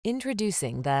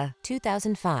Introducing the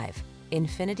 2005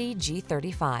 INFINITI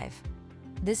G35.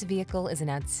 This vehicle is an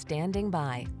outstanding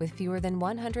buy with fewer than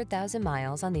 100,000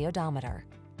 miles on the odometer.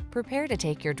 Prepare to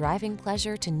take your driving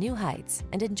pleasure to new heights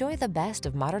and enjoy the best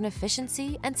of modern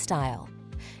efficiency and style.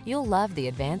 You'll love the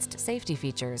advanced safety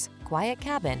features, quiet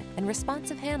cabin, and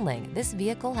responsive handling this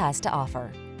vehicle has to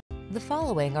offer. The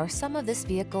following are some of this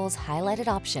vehicle's highlighted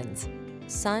options: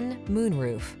 sun,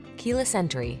 moonroof, keyless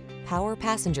entry, power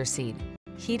passenger seat,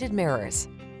 heated mirrors,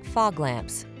 fog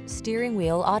lamps, steering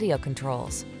wheel audio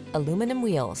controls, aluminum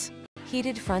wheels,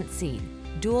 heated front seat,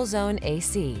 dual zone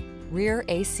AC, rear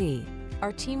AC.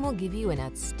 Our team will give you an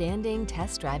outstanding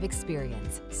test drive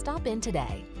experience. Stop in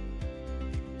today.